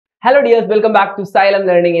Hello dears, welcome back to Xylem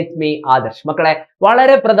Learning. It's me, Adarsh. മക്കളെ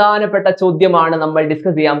വളരെ പ്രധാനപ്പെട്ട ചോദ്യമാണ് നമ്മൾ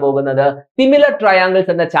ഡിസ്കസ് ചെയ്യാൻ പോകുന്നത്. സിമിലർ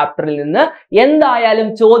ട്രയാങ്കിൾസ് എന്ന ചാപ്റ്ററിൽ നിന്ന് എന്തായാലും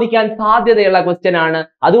ചോദിക്കാൻ സാധ്യതയുള്ള ക്വസ്റ്റ്യൻ ആണ്.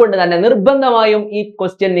 അതുകൊണ്ട് തന്നെ നിർബന്ധമായും ഈ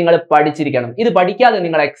ക്വസ്റ്റ്യൻ നിങ്ങൾ പഠിച്ചിരിക്കണം. ഇത് പഠിക്കാതെ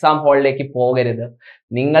നിങ്ങൾ എക്സാം ഹാളിലേക്ക് പോകരുത്.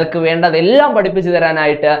 നിങ്ങൾക്ക് വേണ്ടതെല്ലാം പഠിപ്പിച്ചു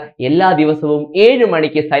തരാനായിട്ട് എല്ലാ ദിവസവും 7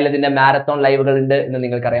 മണിക്ക് സൈലത്തിന്റെ മാരത്തോൺ ലൈവുകൾ ഉണ്ട് എന്ന്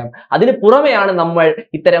നിങ്ങൾക്കറിയാം. അതിന് പുറമെയാണ് നമ്മൾ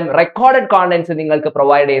ഇത്തരം റെക്കോർഡഡ് കോണ്ടന്റ്സ് നിങ്ങൾക്ക്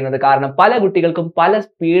പ്രൊവൈഡ് ചെയ്യുന്നത്. കാരണം പല കുട്ടികൾക്കും പല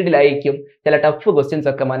സ്പീഡിലായിരിക്കും ചില ടഫ് ക്വസ്റ്റ്യൻസ്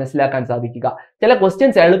ഒക്കെ മനസ്സിലാക്കാൻ സാധിക്കുക. ചില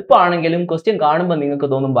ക്വസ്റ്റ്യൻസ് എളുപ്പമാണെങ്കിലും ക്വസ്റ്റ്യൻ കാണുമ്പോൾ നിങ്ങൾക്ക്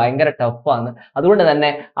തോന്നും ഭയങ്കര ടഫാണ്. അതുകൊണ്ട്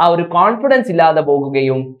തന്നെ ആ ഒരു കോൺഫിഡൻസ് ഇല്ലാതെ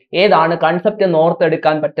പോകുകയും ഏതാണ് കൺസെപ്റ്റ്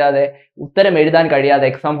ഓർത്തെടുക്കാൻ പറ്റാതെ ഉത്തരം എഴുതാൻ കഴിയാതെ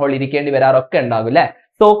എക്സാം ഹാളിൽ ഇരിക്കേണ്ടി വരാറൊക്കെ ഉണ്ടാകും അല്ലെ.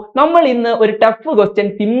 സോ നമ്മൾ ഇന്ന് ഒരു ടഫ് ക്വസ്റ്റ്യൻ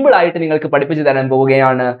സിമ്പിൾ ആയിട്ട് നിങ്ങൾക്ക് പഠിപ്പിച്ചു തരാൻ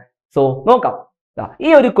പോവുകയാണ്. സോ നോക്കാം. ഈ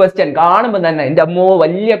ഒരു ക്വസ്റ്റ്യൻ കാണുമ്പോൾ തന്നെ എന്റെ അമ്മോ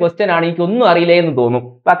വലിയ ക്വസ്റ്റ്യൻ ആണ്, എനിക്കൊന്നും അറിയില്ലേ എന്ന് തോന്നും.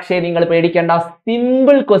 പക്ഷേ നിങ്ങൾ പേടിക്കേണ്ട,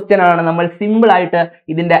 സിമ്പിൾ ക്വസ്റ്റ്യൻ ആണ്. നമ്മൾ സിമ്പിൾ ആയിട്ട്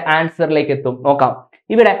ഇതിന്റെ ആൻസറിലേക്ക് എത്തും. നോക്കാം.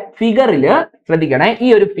 ഇവിടെ ഫിഗറില് ശ്രദ്ധിക്കണേ, ഈ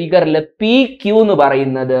ഒരു ഫിഗറിൽ പി ക്യൂ എന്ന്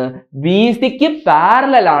പറയുന്നത് ബി സിക്ക്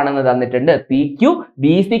പാരലൽ ആണെന്ന് തന്നിട്ടുണ്ട്. പി ക്യൂ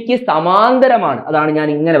ബി സിക്ക് സമാന്തരമാണ്. അതാണ് ഞാൻ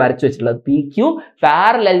ഇങ്ങനെ വരച്ചു വെച്ചിട്ടുള്ളത്. P Q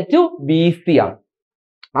parallel to B C ആണ്.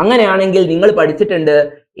 അങ്ങനെയാണെങ്കിൽ നിങ്ങൾ പഠിച്ചിട്ടുണ്ട്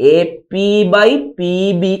A P by P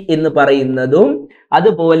B എന്ന് പറയുന്നതും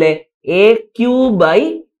അതുപോലെ A Q by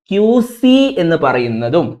Q C എന്ന്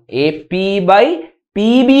പറയുന്നതും, A P by P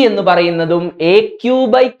B എന്ന് പറയുന്നതും A Q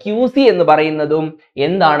by Q C എന്ന് പറയുന്നതും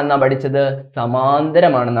എന്താണെന്നാണ് പഠിച്ചത്?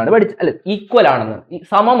 സമാന്തരമാണെന്നാണ് പഠിച്ചത്. അല്ല, ഈക്വൽ ആണെന്ന്,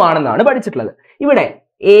 സമമാണെന്നാണ് പഠിച്ചിട്ടുള്ളത്. ഇവിടെ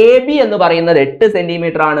എ ബി എന്ന് പറയുന്നത് 8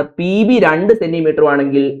 സെന്റിമീറ്റർ ആണ്, പി ബി 2 സെന്റിമീറ്റർ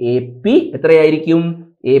ആണെങ്കിൽ എ പി എത്രയായിരിക്കും?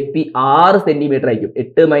 എ പി 6 സെന്റിമീറ്റർ ആയിരിക്കും.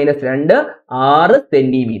 8 - 2 6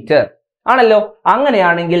 സെന്റിമീറ്റർ ആണല്ലോ.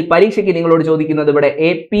 അങ്ങനെയാണെങ്കിൽ പരീക്ഷയ്ക്ക് നിങ്ങളോട് ചോദിക്കുന്നത് ഇവിടെ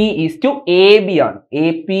A P is to A B ആണ്. A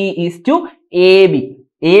P is to A B.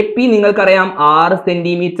 A P നിങ്ങൾക്കറിയാം 6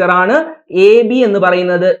 സെന്റിമീറ്റർ ആണ്. എ ബി എന്ന്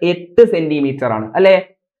പറയുന്നത് 8 സെന്റിമീറ്റർ ആണ് അല്ലെ.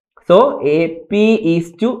 So A P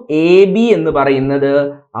is to A B എന്ന് പറയുന്നത്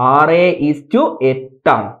 6:8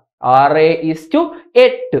 ആണ്.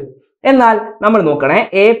 6:8. എന്നാൽ നമ്മൾ നോക്കണേ,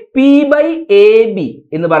 A P by A B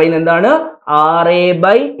എന്ന് പറയുന്നത് എന്താണ്?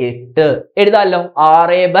 6/8 എഴുതാമല്ലോ.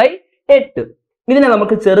 6/8. ഇതിനെ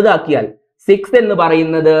നമുക്ക് ചെറുതാക്കിയാൽ 6 എന്ന്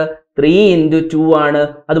പറയുന്നത് 3 × 2 ആണ്.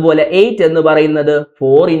 അതുപോലെ 8 എന്ന് പറയുന്നത്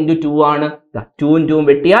 4 × 2 ആണ്. 2 2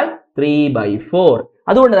 വെട്ടിയാൽ 3/4.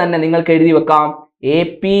 അതുകൊണ്ട് തന്നെ നിങ്ങൾക്ക് എഴുതി വെക്കാം, A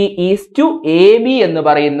P is to A B എന്ന്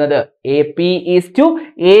പറയുന്നത്, A P is to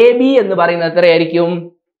A B എന്ന് പറയുന്നത് എത്രയായിരിക്കും?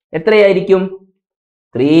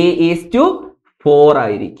 3:4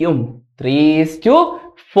 ആയിരിക്കും.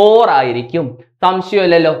 3:4 ആയിരിക്കും.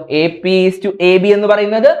 സംശയമില്ലല്ലോ. A P is to A B എന്ന്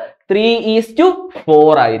പറയുന്നത്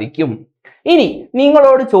 3:4 ആയിരിക്കും. ഇനി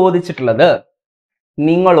നിങ്ങളോട് ചോദിച്ചിട്ടുള്ളത്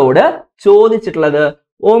 9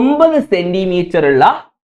 സെന്റിമീറ്റർ ഉള്ള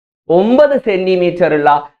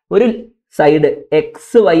ഒരു സൈഡ്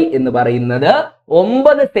XY എന്ന് പറയുന്നത്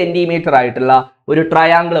 9 സെന്റിമീറ്റർ ആയിട്ടുള്ള ഒരു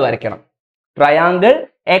ട്രയാങ്കിൾ വരയ്ക്കണം. ട്രയാങ്കിൾ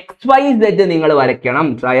XYZ നിങ്ങൾ വരയ്ക്കണം.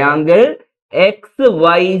 ട്രയാങ്കിൾ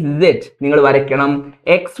XYZ നിങ്ങൾ വരയ്ക്കണം.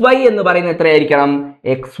 XY എന്ന് പറയുന്നത് എത്രയായിരിക്കണം?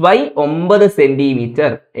 XY 9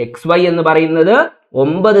 centimetre. XY എന്ന് പറയുന്നത്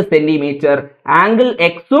 9 സെന്റിമീറ്റർ. ആംഗിൾ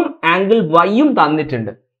Xും ആംഗിൾ Yയും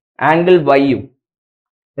തന്നിട്ടുണ്ട്. ആംഗിൾ Yയും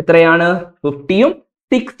എത്രയാണ്? 50ഉം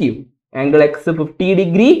 60ഉം. Angle X 50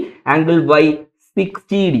 degree, angle Y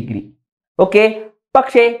 60 degree. Okay.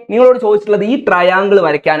 പക്ഷേ നിങ്ങളോട് ചോദിച്ചിട്ടുള്ളത് ഈ ട്രയാങ്കിൾ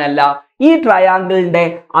വരയ്ക്കാനല്ല, ഈ ട്രയാങ്കിളിന്റെ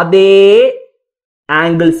അതേ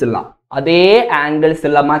ആംഗിൾസ്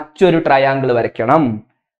ഉള്ള മറ്റൊരു ട്രയാങ്കിൾ വരയ്ക്കണം.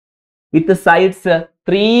 വിത്ത് sides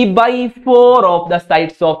 3/4 of the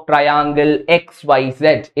sides of triangle XYZ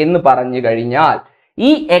എന്ന് പറഞ്ഞു കഴിഞ്ഞാൽ ഈ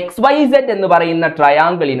XYZ എന്ന് പറയുന്ന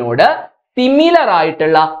ട്രയാങ്കിളിനോട് സിമിലർ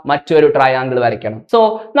ആയിട്ടുള്ള മറ്റൊരു ട്രയാങ്കിൾ വരയ്ക്കണം. സോ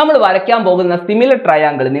നമ്മൾ വരയ്ക്കാൻ പോകുന്ന സിമിലർ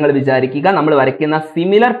ട്രയാങ്കിൾ നിങ്ങൾ വിചാരിക്കുക, നമ്മൾ വരയ്ക്കുന്ന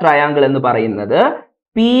സിമിലർ ട്രയാങ്കിൾ എന്ന് പറയുന്നത്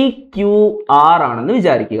PQR ആണെന്ന്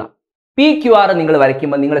വിചാരിക്കുക. PQR നിങ്ങൾ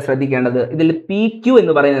വരയ്ക്കുമ്പോൾ നിങ്ങൾ ശ്രദ്ധിക്കേണ്ടത്, ഇതിൽ PQ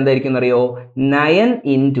എന്ന് പറയുന്നത് എന്തായിരിക്കും അറിയോ? 9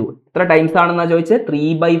 × എത്ര ടൈംസ് ആണെന്നാ ചോദിച്ചത്?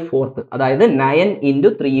 3/4. അതായത് 9 ×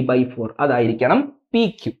 3/4 അതായിരിക്കണം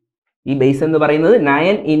PQ. ഈ ബേസ് എന്ന് പറയുന്നത്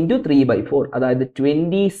 9 × 3/4 അതായത്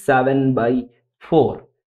 27/4.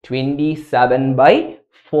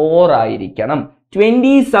 27/4 ആയിരിക്കണം.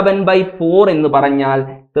 27/4 എന്ന് പറഞ്ഞാൽ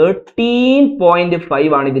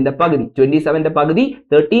 13.5 ആണ് ഇതിന്റെ പകുതി. 27ന്റെ പകുതി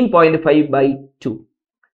 13.5/2.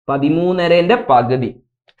 13.5ന്റെ പകുതി.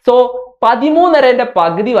 സോ 13.5ന്റെ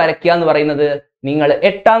പകുതി വരയ്ക്കുക എന്ന് പറയുന്നത് നിങ്ങൾ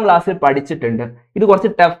 8ാം ക്ലാസ്സിൽ പഠിച്ചിട്ടുണ്ട്. ഇത് കുറച്ച്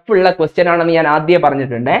ടഫ് ഉള്ള ക്വസ്റ്റ്യൻ ആണെന്ന് ഞാൻ ആദ്യം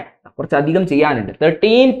പറഞ്ഞിട്ടുണ്ട്. കുറച്ചധികം ചെയ്യാനുണ്ട്.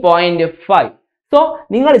 13.5. സോ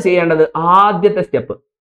നിങ്ങൾ ചെയ്യേണ്ടത് ആദ്യത്തെ സ്റ്റെപ്പ്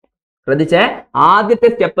ശ്രദ്ധിച്ചേ. ആദ്യത്തെ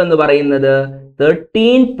സ്റ്റെപ്പ് എന്ന് പറയുന്നത്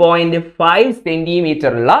 13.5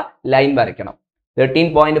 സെന്റിമീറ്റർ ഉള്ള ലൈൻ വരയ്ക്കണം.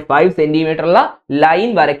 13.5 സെന്റിമീറ്റർ ഉള്ള ലൈൻ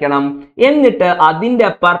വരയ്ക്കണം. എന്നിട്ട് അതിന്റെ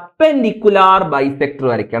പെർപെൻഡിക്കുലാർ ബൈസെക്ടർ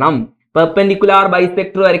വരയ്ക്കണം. പെർപെൻഡിക്കുലാർ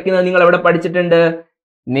ബൈസെക്ടർ വരയ്ക്കുന്നത് നിങ്ങൾ എവിടെ പഠിച്ചിട്ടുണ്ട്?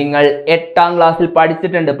 നിങ്ങൾ 8ാം ക്ലാസ്സിൽ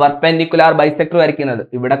പഠിച്ചിട്ടുണ്ട്. പെർപെൻഡിക്കുലാർ ബൈസെക്ടർ വരയ്ക്കുന്നത്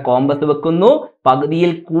ഇവിടെ കോമ്പസ് വെക്കുന്നു,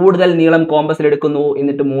 പകുതിയിൽ കൂടുതൽ നീളം കോമ്പസിൽ എടുക്കുന്നു,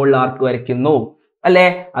 എന്നിട്ട് മുകളിൽ ആർക്ക് വരയ്ക്കുന്നു അല്ലെ?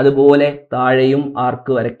 അതുപോലെ താഴെയും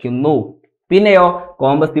ആർക്ക് വരയ്ക്കുന്നു. പിന്നെയോ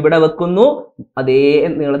കോമ്പസ് ഇവിടെ വെക്കുന്നു, അതേ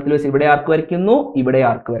നീളത്തിൽ വെച്ച് ഇവിടെ ആർക്ക് വരയ്ക്കുന്നു, ഇവിടെ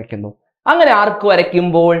ആർക്ക് വരയ്ക്കുന്നു. അങ്ങനെ ആർക്ക്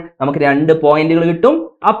വരയ്ക്കുമ്പോൾ നമുക്ക് 2 പോയിന്റുകൾ കിട്ടും.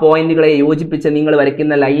 ആ പോയിന്റുകളെ യോജിപ്പിച്ച് നിങ്ങൾ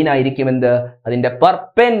വരയ്ക്കുന്ന ലൈൻ ആയിരിക്കും എന്ത്? അതിന്റെ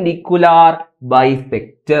പെർപെൻഡിക്കുലാർ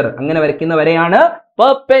ബൈസെക്ടർ. അങ്ങനെ വരയ്ക്കുന്ന വരെയാണ്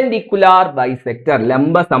പെർപെൻഡിക്കുലാർ ബൈസെക്ടർ,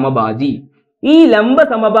 ലംബ സമഭാജി. ഈ ലംബ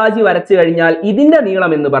സമഭാജി വരച്ചു കഴിഞ്ഞാൽ ഇതിന്റെ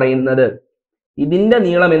നീളം എന്ന് പറയുന്നത്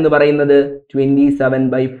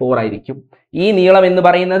 27/4 ആയിരിക്കും. ഈ നീളം എന്ന്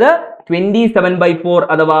പറയുന്നത് 27/4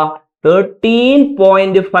 അഥവാ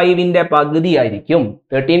 13.5ന്റെ പകുതി ആയിരിക്കും.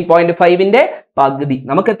 13.5ന്റെ പകുതി.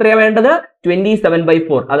 നമുക്ക് എത്രയാ വേണ്ടത്?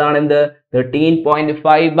 27/4. അതാണ് എന്ത്?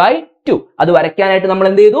 13.5/2. അത് വരയ്ക്കാനായിട്ട് നമ്മൾ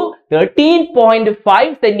എന്ത് ചെയ്തു?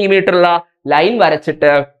 13.5 സെന്റിമീറ്റർ ഉള്ള ലൈൻ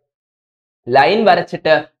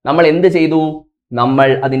വരച്ചിട്ട് നമ്മൾ എന്ത് ചെയ്തു? നമ്മൾ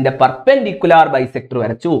അതിന്റെ പെർപെൻഡിക്കുലാർ ബൈസെക്ടർ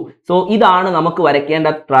വരച്ചു. സോ ഇതാണ് നമുക്ക് വരയ്ക്കേണ്ട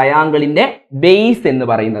ട്രയാങ്കിളിന്റെ ബേസ് എന്ന്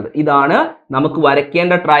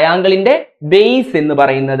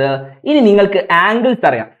പറയുന്നത്. ഇനി നിങ്ങൾക്ക് ആംഗിൾസ്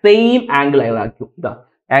അറിയാം. സെയിം ആംഗിൾ ആയിരിക്കും.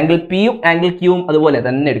 ആംഗിൾ പിയും ആംഗിൾ ക്യൂവും അതുപോലെ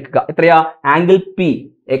തന്നെ എടുക്കുക. എത്രയാ? ആംഗിൾ പി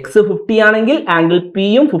x 50 ആണെങ്കിൽ ആംഗിൾ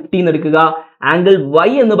പിയും 50 എന്ന് എടുക്കുക. ആംഗിൾ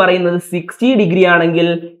y എന്ന് പറയുന്നത് 60 ഡിഗ്രി ആണെങ്കിൽ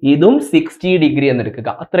ഇതും 60 ഡിഗ്രി എന്ന് എടുക്കുക.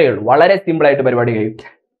 അത്രയേ ഉള്ളൂ. വളരെ സിമ്പിൾ ആയിട്ട് പരിപാടി കഴിയും.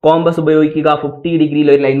 കോമ്പസ് ഉപയോഗിക്കുക, 50 ഡിഗ്രിയിൽ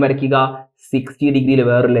ഒരു ലൈൻ വരയ്ക്കുക, 60 ഡിഗ്രിയിൽ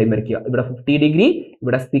വേറൊരു ലൈൻ വരയ്ക്കുക. ഇവിടെ 50 ഡിഗ്രി,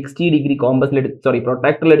 ഇവിടെ 60 ഡിഗ്രി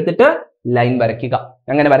പ്രൊട്ടക്ടറിൽ എടുത്തിട്ട് ലൈൻ വരയ്ക്കുക.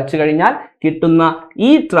 അങ്ങനെ വരച്ചു കഴിഞ്ഞാൽ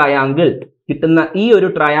കിട്ടുന്ന ഈ ഒരു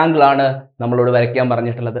ട്രയാങ്കിൾ ആണ് നമ്മളോട് വരയ്ക്കാൻ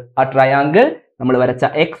പറഞ്ഞിട്ടുള്ളത്. ആ ട്രയാങ്കിൾ നമ്മൾ വരച്ച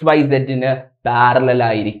XYZ പാരലൽ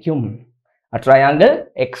ആയിരിക്കും. ആ ട്രയാങ്കിൾ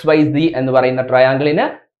XYZ എന്ന് പറയുന്ന ട്രയാങ്കിളിന്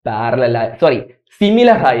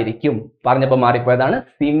സിമിലർ ആയിരിക്കും. പറഞ്ഞപ്പോൾ മാറിപ്പോയതാണ്.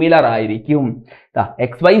 സിമിലർ ആയിരിക്കും.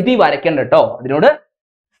 XYZ വരയ്ക്കണ്ട കേട്ടോ. അതിനോട്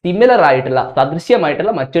സിമിലർ ആയിട്ടുള്ള,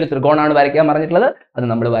 സദൃശ്യമായിട്ടുള്ള മറ്റൊരു ത്രികോണമാണ് വരയ്ക്കാൻ പറഞ്ഞിട്ടുള്ളത്. അത്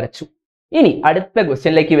നമ്മൾ വരച്ചു. ഇനി അടുത്ത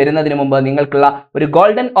ക്വസ്റ്റ്യനിലേക്ക് വരുന്നതിന് മുമ്പ് നിങ്ങൾക്കുള്ള ഒരു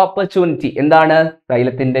ഗോൾഡൻ ഓപ്പർച്യൂണിറ്റി എന്താണ്?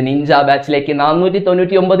 സൈലത്തിന്റെ നിഞ്ച ബാച്ചിലേക്ക്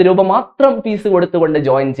 499 രൂപ മാത്രം ഫീസ് കൊടുത്തുകൊണ്ട്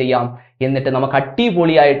ജോയിൻ ചെയ്യാം. എന്നിട്ട് നമുക്ക്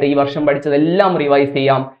അടിപൊളിയായിട്ട് ഈ വർഷം പഠിച്ചതെല്ലാം റിവൈസ്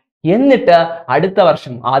ചെയ്യാം. എന്നിട്ട് അടുത്ത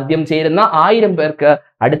വർഷം ആദ്യം ചേരുന്ന 1000 പേർക്ക്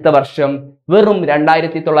അടുത്ത വർഷം വെറും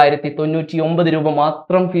 2999 രൂപ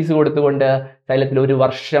മാത്രം ഫീസ് കൊടുത്തുകൊണ്ട് സൈലത്തിൽ ഒരു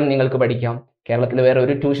വർഷം നിങ്ങൾക്ക് പഠിക്കാം. കേരളത്തിൽ വേറെ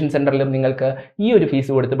ഒരു ട്യൂഷൻ സെന്ററിലും നിങ്ങൾക്ക് ഈ ഒരു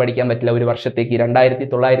ഫീസ് കൊടുത്ത് പഠിക്കാൻ പറ്റില്ല. ഒരു വർഷത്തേക്ക്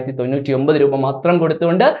 2999 രൂപ മാത്രം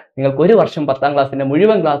കൊടുത്തുകൊണ്ട് നിങ്ങൾക്ക് ഒരു വർഷം 10ാം ക്ലാസ്സിന്റെ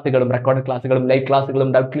മുഴുവൻ ക്ലാസ്സുകളും, റെക്കോർഡ് ക്ലാസ്സുകളും, ലൈവ്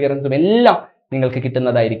ക്ലാസ്സുകളും, ഡൗട്ട് ക്ലിയറൻസും എല്ലാം നിങ്ങൾക്ക്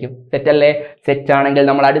കിട്ടുന്നതായിരിക്കും. സെറ്റല്ലേ? സെറ്റ് ആണെങ്കിൽ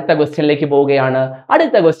നമ്മൾ അടുത്ത ക്വസ്റ്റ്യനിലേക്ക് പോവുകയാണ്.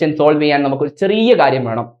 അടുത്ത ക്വസ്റ്റ്യൻ സോൾവ് ചെയ്യാൻ നമുക്ക് ഒരു ചെറിയ കാര്യം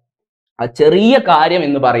വേണം. ആ ചെറിയ കാര്യം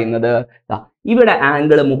എന്ന് പറയുന്നത് ഇവിടെ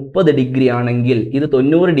ആംഗിൾ 30 ഡിഗ്രി ആണെങ്കിൽ ഇത്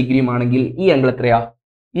 90 ഡിഗ്രിയും ആണെങ്കിൽ ഈ ആംഗിൾ എത്രയാ?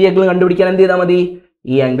 ഈ ആംഗിൾ കണ്ടുപിടിക്കാൻ എന്ത് ചെയ്താൽ മതി?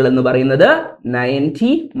 ഈ ആംഗിൾ എന്ന് പറയുന്നത്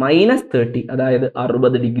 90 - 30 അതായത്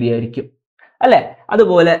 60 ഡിഗ്രി ആയിരിക്കും അല്ലെ?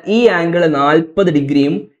 അതുപോലെ ഈ ആംഗിൾ 40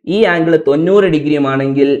 ഡിഗ്രിയും ഈ ആംഗിൾ 90 ഡിഗ്രിയും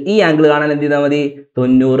ആണെങ്കിൽ ഈ ആംഗിൾ കാണാൻ എന്ത് ചെയ്താൽ മതി?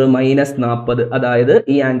 90 - 40 അതായത്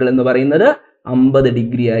ഈ ആംഗിൾ എന്ന് പറയുന്നത് 50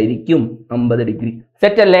 ഡിഗ്രി ആയിരിക്കും. 50 ഡിഗ്രി.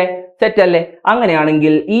 സെറ്റ് അല്ലേ?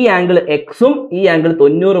 അങ്ങനെയാണെങ്കിൽ ഈ ആംഗിൾ എക്സും ഈ ആംഗിൾ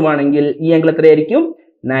 90 ആണെങ്കിൽ ഈ ആംഗിൾ എത്രയായിരിക്കും?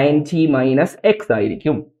 90 - x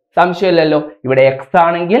ആയിരിക്കും. സംശയമില്ലല്ലോ. ഇവിടെ x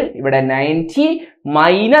ആണെങ്കിൽ ഇവിടെ 90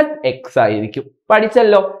 - x ആയിരിക്കും.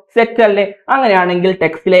 പഠിച്ചല്ലോ. സെറ്റ് അല്ലേ? അങ്ങനെയാണെങ്കിൽ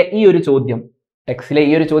ടെക്സ്റ്റിലെ ഈ ഒരു ചോദ്യം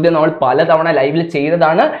നമ്മൾ പലതവണ ലൈവിൽ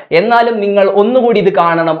ചെയ്തതാണ്. എന്നാലും നിങ്ങൾ ഒന്നുകൂടി ഇത്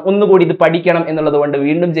കാണണം, ഒന്നുകൂടി ഇത് പഠിക്കണം എന്നുള്ളത് കൊണ്ട്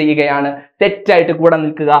വീണ്ടും ചെയ്യുകയാണ്. തെറ്റായിട്ട് കൂടെ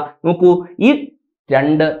നിൽക്കുക. നോക്കൂ, ഈ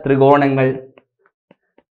 2 ത്രികോണങ്ങൾ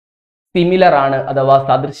സിമിലർ ആണ് അഥവാ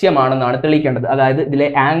സദൃശ്യമാണെന്നാണ് തെളിയിക്കേണ്ടത്. അതായത് ഇതിലെ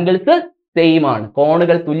ആംഗിൾസ് സെയിം ആണ്,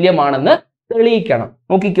 കോണുകൾ തുല്യമാണെന്ന് തെളിയിക്കണം.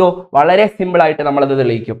 നോക്കിക്കോ, വളരെ സിമ്പിൾ ആയിട്ട് നമ്മളത്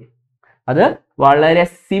തെളിയിക്കും.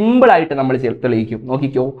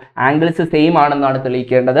 നോക്കിക്കോ, ആംഗിൾസ് സെയിം ആണെന്നാണ്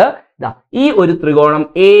തെളിയിക്കേണ്ടത്. ഈ ഒരു ത്രികോണം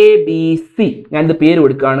ABC, ഞാനിത് പേര്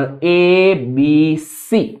കൊടുക്കുകയാണ്,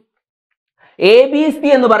 ABC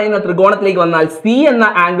എന്ന് പറയുന്ന ത്രികോണത്തിലേക്ക് വന്നാൽ C എന്ന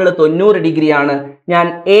ആംഗിൾ 90 ഡിഗ്രിയാണ്. ഞാൻ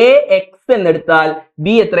AX എന്നെടുത്താൽ B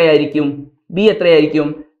എത്രയായിരിക്കും?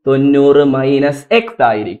 90 - x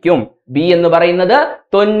ആയിരിക്കും. B എന്ന് പറയുന്നത്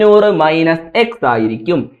 90 - x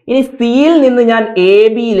ആയിരിക്കും. ഇനി സിയിൽ നിന്ന് ഞാൻ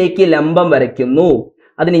ABയിലേക്ക് ലംബം വരയ്ക്കുന്നു.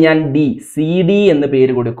 അതിന് ഞാൻ CD എന്ന്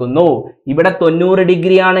പേര് കൊടുക്കുന്നു. ഇവിടെ 90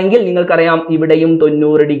 ഡിഗ്രി ആണെങ്കിൽ നിങ്ങൾക്കറിയാം ഇവിടെയും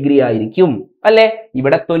 90 ഡിഗ്രി ആയിരിക്കും അല്ലെ?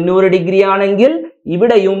 ഇവിടെ 90 ഡിഗ്രി ആണെങ്കിൽ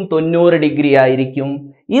ഇവിടെയും 90 ഡിഗ്രി ആയിരിക്കും.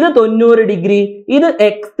 ഇത് 90 ഡിഗ്രി, ഇത്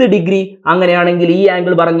x ഡിഗ്രി. അങ്ങനെയാണെങ്കിൽ ഈ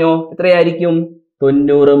ആംഗിൾ പറഞ്ഞോ എത്രയായിരിക്കും?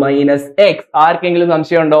 90 മൈനസ് എക്സ്. ആർക്കെങ്കിലും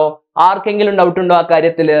സംശയമുണ്ടോ? ആർക്കെങ്കിലും ഡൗട്ട് ഉണ്ടോ ആ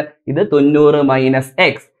കാര്യത്തില്? ഇത് 90 മൈനസ്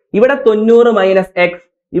എക്സ്. ഇവിടെ 90 മൈനസ് എക്സ്,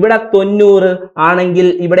 ഇവിടെ 90 ആണെങ്കിൽ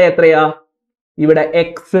ഇവിടെ എത്രയാ? ഇവിടെ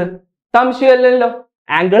എക്സ്. സംശയമല്ലല്ലോ.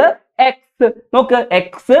 Angle X. നോക്ക്,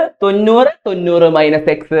 X 90 90 minus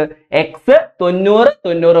X, X 90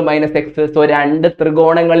 90 minus X. So രണ്ട്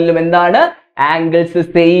ത്രികോണങ്ങളിലും എന്താണ്? ആംഗിൾസ്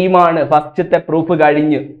സെയിം ആണ്. ഫസ്റ്റത്തെ പ്രൂഫ്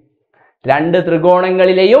കഴിഞ്ഞു. രണ്ട്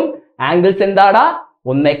ത്രികോണങ്ങളിലെയും ആംഗിൾസ് എന്താടാ?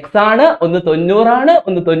 ഒന്ന് എക്സ് ആണ്, ഒന്ന് 90 ആണ്,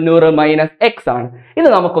 ഒന്ന് 90 മൈനസ് എക്സ് ആണ്. ഇത്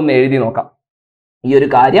നമുക്കൊന്ന് എഴുതി നോക്കാം. ഈ ഒരു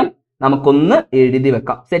കാര്യം നമുക്കൊന്ന് എഴുതി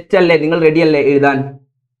വെക്കാം. സെറ്റ് അല്ലേ? നിങ്ങൾ റെഡി അല്ലേ എഴുതാൻ?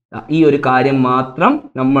 ഈ ഒരു കാര്യം മാത്രം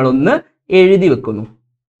നമ്മളൊന്ന് എഴുതി വെക്കുന്നു.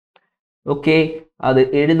 ഓക്കെ, അത്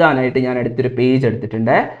എഴുതാനായിട്ട് ഞാൻ അടുത്തൊരു പേജ്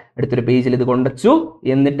എടുത്തിട്ടുണ്ട്. അടുത്തൊരു പേജിൽ ഇത് കൊണ്ടുവച്ചു.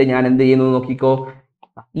 എന്നിട്ട് ഞാൻ എന്ത് ചെയ്യുന്നു നോക്കിക്കോ.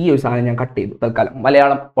 ഈ ഒരു സാധനം ഞാൻ കട്ട് ചെയ്തു. തൽക്കാലം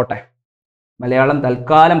മലയാളം പോട്ടെ, മലയാളം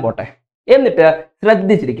തൽക്കാലം പോട്ടെ. എന്നിട്ട്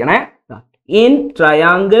ശ്രദ്ധിച്ചിരിക്കണേ. In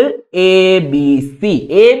triangle A B C,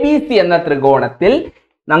 A B C എന്ന ത്രികോണത്തിൽ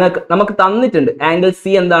നമുക്ക് തന്നിട്ടുണ്ട് ആംഗിൾ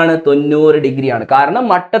സി എന്താണ്? 90 ഡിഗ്രി ആണ്. കാരണം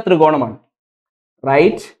മട്ട ത്രികോണമാണ്.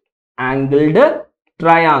 റൈറ്റ് ആംഗിൾഡ്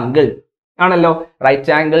ട്രയാങ്കിൾ ആണല്ലോ.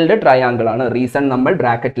 റൈറ്റ് ആംഗിൾഡ് ട്രയാങ്കിൾ ആണ്. റീസൺ നമ്മൾ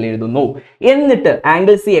ബ്രാക്കറ്റിൽ എഴുതുന്നു. എന്നിട്ട്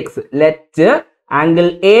angle C X. Let angle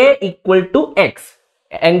A equal to X.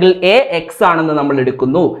 Angle A X ആണെന്ന് നമ്മൾ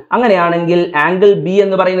എടുക്കുന്നു. അങ്ങനെയാണെങ്കിൽ ആംഗിൾ ബി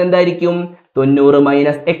എന്ന് പറയുന്നത് എന്തായിരിക്കും? 90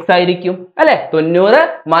 മൈനസ് എക്സ് ആയിരിക്കും അല്ലെ? 90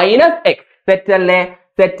 മൈനസ് എക്സ്. സെറ്റ് അല്ലേ?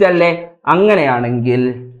 സെറ്റ് അല്ലേ? അങ്ങനെയാണെങ്കിൽ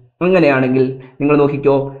നിങ്ങൾ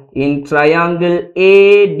നോക്കിക്കോ. In triangle A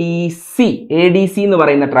D C, A D C എന്ന്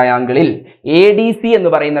പറയുന്ന ട്രയാങ്കിളിൽ, എ ഡി സി എന്ന്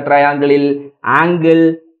പറയുന്ന ട്രയാങ്കിളിൽ ആംഗിൾ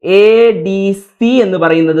എ ഡി സി എന്ന്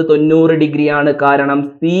പറയുന്നത് 90 ഡിഗ്രിയാണ്. കാരണം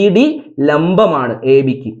സി ഡി ലംബമാണ് എ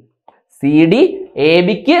ബിക്ക്. സി ഡി എ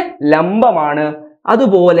ബിക്ക് ലംബമാണ്.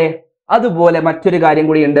 അതുപോലെ മറ്റൊരു കാര്യം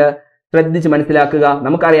കൂടിയുണ്ട്. ശ്രദ്ധിച്ച് മനസ്സിലാക്കുക.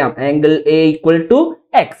 നമുക്കറിയാം angle A equal to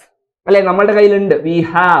X അല്ലെ? നമ്മളുടെ കയ്യിലുണ്ട്.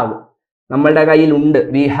 നമ്മളുടെ കയ്യിലുണ്ട്.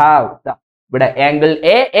 ഇവിടെ ആംഗിൾ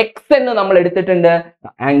എ എക്സ് എന്ന് നമ്മൾ എടുത്തിട്ടുണ്ട്.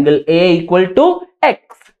 Angle A equal to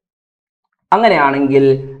X. അങ്ങനെയാണെങ്കിൽ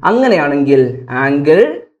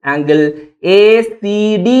ആംഗിൾ എ സി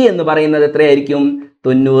ഡി എന്ന് പറയുന്നത് എത്രയായിരിക്കും?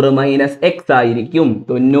 90 മൈനസ് എക്സ് ആയിരിക്കും.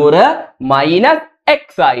 90 മൈനസ്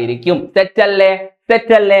എക്സ് ആയിരിക്കും. സെറ്റ് അല്ലേ?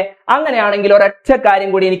 സെറ്റ് അല്ലേ? അങ്ങനെയാണെങ്കിൽ ഒരൊറ്റ കാര്യം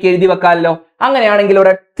കൂടി എനിക്ക് എഴുതി വെക്കാമല്ലോ.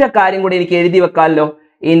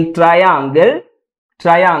 In triangle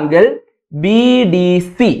B D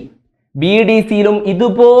C, B D സിയിലും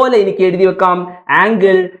ഇതുപോലെ എനിക്ക് എഴുതി വെക്കാം.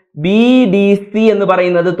 ആംഗിൾ ബി ഡി സി എന്ന്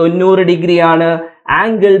പറയുന്നത് 90 ഡിഗ്രിയാണ്.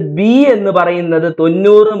 ആംഗിൾ ബി എന്ന് പറയുന്നത്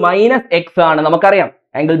 90 മൈനസ് എക്സ് ആണ്. നമുക്കറിയാം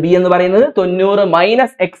ആംഗിൾ ബി എന്ന് പറയുന്നത് 90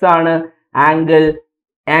 മൈനസ് എക്സ് ആണ്.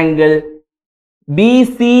 ആംഗിൾ ബി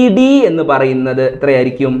സി ഡി എന്ന് പറയുന്നത്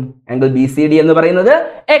എത്രയായിരിക്കും? ആംഗിൾ ബി സി ഡി എന്ന് പറയുന്നത്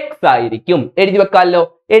എക്സ് ആയിരിക്കും. എഴുതി വെക്കാമല്ലോ.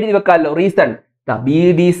 റീസൺ ബി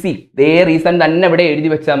ഡി സി, ഇതേ റീസൺ തന്നെ ഇവിടെ എഴുതി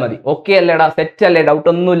വെച്ചാൽ മതി. ഓക്കെ അല്ലേടാ? സെറ്റ് അല്ലേ? ഡൗട്ട്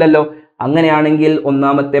ഒന്നുമില്ലല്ലോ. അങ്ങനെയാണെങ്കിൽ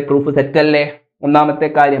ഒന്നാമത്തെ പ്രൂഫ് സെറ്റ് അല്ലേ? ഒന്നാമത്തെ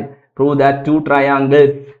കാര്യം, prove that to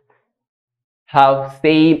triangles have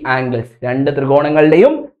same angles. രണ്ട്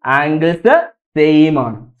ത്രികോണങ്ങളുടെയും ആംഗിൾസ് സെയിം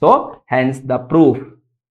ആണ്. So hence the proof.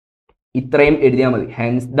 ഇത്രയും എഴുതിയാൽ മതി.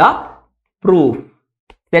 Hence the proof.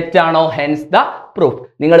 തെറ്റാണോ? Hence the proof.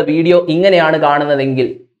 നിങ്ങൾ വീഡിയോ ഇങ്ങനെയാണ് കാണുന്നതെങ്കിൽ,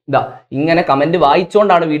 ഇങ്ങനെ കമന്റ്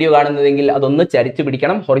വായിച്ചുകൊണ്ടാണ് വീഡിയോ കാണുന്നതെങ്കിൽ അതൊന്ന് ചരിച്ചു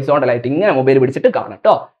പിടിക്കണം. ഹൊറിസോണ്ടൽ ആയിട്ട് ഇങ്ങനെ മൊബൈൽ പിടിച്ചിട്ട് കാണാം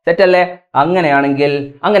കേട്ടോ. സെറ്റ് അല്ലേ? അങ്ങനെയാണെങ്കിൽ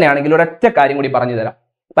ഒരൊറ്റ കാര്യം കൂടി പറഞ്ഞു തരാം.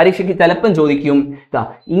 പരീക്ഷയ്ക്ക് ചിലപ്പം ചോദിക്കും,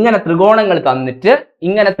 ഇങ്ങനെ ത്രികോണങ്ങൾ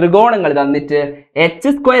തന്നിട്ട്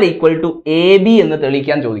H square equal to A B എന്ന്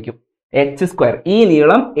തെളിയിക്കാൻ ചോദിക്കും. എച്ച് സ്ക്വയർ, ഈ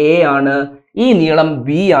നീളം എ ആണ്, ഈ നീളം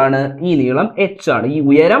ബി ആണ്, ഈ നീളം എച്ച് ആണ്. ഈ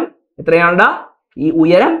ഉയരം എത്രയാണ്ടാ? ഈ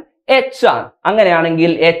ഉയരം എച്ച് ആണ്.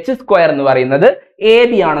 അങ്ങനെയാണെങ്കിൽ എച്ച് സ്ക്വയർ എന്ന് പറയുന്നത് എ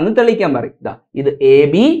ബി ആണെന്ന് തെളിയിക്കാൻ പറയും. ഇത് എ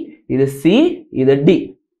ബി, ഇത് സി, ഇത് ഡി.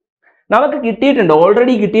 നമുക്ക് കിട്ടിയിട്ടുണ്ട്,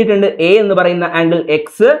 ഓൾറെഡി കിട്ടിയിട്ടുണ്ട്. എ എന്ന് പറയുന്ന ആംഗിൾ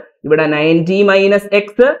എക്സ്, ഇവിടെ 90 മൈനസ്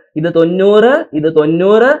എക്സ്, ഇത് 90, ഇത്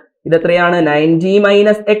 90, ഇത് എത്രയാണ്? 90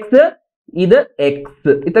 മൈനസ് എക്സ്, ഇത്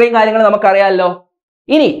എക്സ്. ഇത്രയും കാര്യങ്ങൾ നമുക്കറിയാമല്ലോ.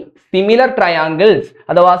 ഇനി സിമിലർ ട്രയാങ്കിൾസ്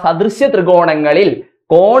അഥവാ സദൃശ്യ ത്രികോണങ്ങളിൽ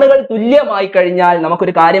കോണുകൾ തുല്യമായി കഴിഞ്ഞാൽ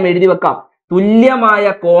നമുക്കൊരു കാര്യം എഴുതി വെക്കാം. തുല്യമായ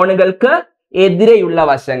കോണുകൾക്ക് എതിരെയുള്ള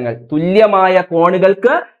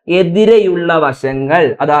വശങ്ങൾ,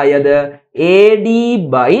 അതായത് A D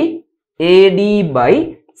by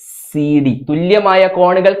C D. തുല്യമായ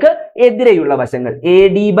കോണുകൾക്ക് എതിരെയുള്ള വശങ്ങൾ A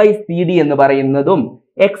D by C D എന്ന് പറയുന്നതും,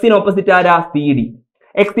 എക്സിന് ഓപ്പോസിറ്റ് ആരാ? C D.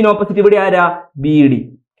 എക്സിന് ഓപ്പോസിറ്റ് ഇവിടെ ആരാ? B D.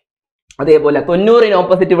 അതേപോലെ 90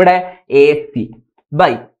 ഓപ്പോസിറ്റ് ഇവിടെ എ സി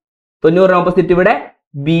ബൈ 90 ഓപ്പോസിറ്റ് ഇവിടെ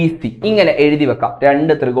ബി സി. ഇങ്ങനെ എഴുതി വെക്കാം.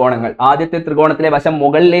 രണ്ട് ത്രികോണങ്ങൾ. ആദ്യത്തെ ത്രികോണത്തിലെ വശം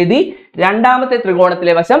മുകളിൽ എഴുതി, രണ്ടാമത്തെ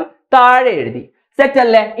ത്രികോണത്തിലെ വശം താഴെ എഴുതി. സെറ്റ്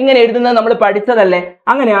അല്ലേ? ഇങ്ങനെ എഴുതുന്നത് നമ്മൾ പഠിച്ചതല്ലേ?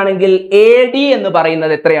 അങ്ങനെയാണെങ്കിൽ AD എന്ന്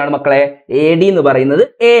പറയുന്നത് എത്രയാണ് മക്കളെ? AD എന്ന് പറയുന്നത്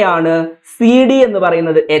A ആണ്. CD എന്ന്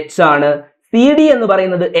പറയുന്നത് H ആണ്. CD എന്ന്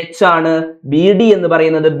പറയുന്നത് H ആണ്. BD എന്ന്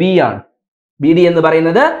പറയുന്നത് B ആണ്. BD എന്ന്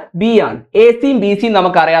പറയുന്നത് B ആണ്. AC യും BC യും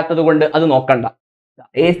നമുക്ക് അറിയാത്തത് കൊണ്ട് അത് നോക്കണ്ട.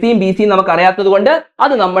 AC യും BC യും നമുക്ക് അറിയാത്തത് കൊണ്ട്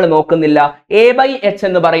അത് നമ്മൾ നോക്കുന്നില്ല. A/H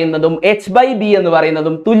എന്ന് പറയുന്നതും H/B എന്ന്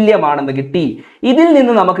പറയുന്നതും തുല്യമാണെന്ന് കിട്ടി. ഇതിൽ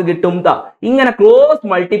നിന്ന് നമുക്ക് കിട്ടും ഇങ്ങനെ ക്രോസ്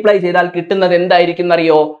മൾട്ടിപ്ലൈ ചെയ്താൽ കിട്ടുന്നത് എന്തായിരിക്കും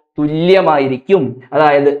എന്നറിയോ? തുല്യമായിരിക്കും.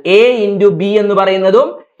 അതായത് A into B എന്ന് പറയുന്നതും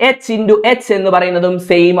H into H എന്ന് പറയുന്നതും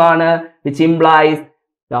സെയിം ആണ്. which implies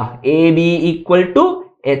AB equal to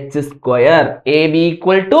H square. AB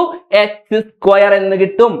equal to H square എന്ന്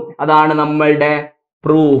കിട്ടും. അതാണ് നമ്മളുടെ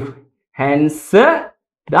പ്രൂഫ്. ഹെൻസ്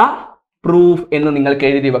ദ പ്രൂഫ് എന്ന് നിങ്ങൾക്ക്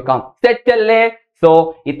എഴുതി വെക്കാം. സെറ്റ് അല്ലേ? സോ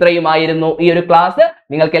ഇത്രയുമായിരുന്നു ഈ ഒരു ക്ലാസ്.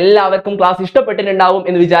 നിങ്ങൾക്ക് എല്ലാവർക്കും ക്ലാസ് ഇഷ്ടപ്പെട്ടിട്ടുണ്ടാവും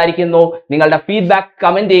എന്ന് വിചാരിക്കുന്നു. നിങ്ങളുടെ ഫീഡ്ബാക്ക്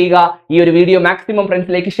കമന്റ് ചെയ്യുക. ഈ ഒരു വീഡിയോ മാക്സിമം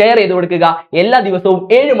ഫ്രണ്ട്സിലേക്ക് ഷെയർ ചെയ്ത് കൊടുക്കുക. എല്ലാ ദിവസവും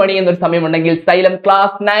 7 മണി എന്നൊരു സമയമുണ്ടെങ്കിൽ Xylem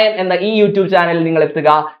ക്ലാസ് 9 എന്ന ഈ യൂട്യൂബ് ചാനലിൽ നിങ്ങൾ എത്തുക.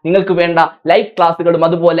 നിങ്ങൾക്ക് വേണ്ട ലൈവ് ക്ലാസ്സുകളും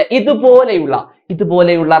അതുപോലെ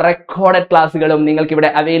ഇതുപോലെയുള്ള റെക്കോർഡഡ് ക്ലാസ്സുകളും നിങ്ങൾക്ക്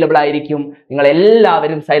ഇവിടെ അവൈലബിൾ ആയിരിക്കും. നിങ്ങൾ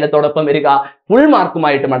എല്ലാവരും Xylemത്തോടൊപ്പം വരിക. ഫുൾ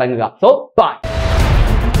മാർക്കുമായിട്ട് മടങ്ങുക. So by.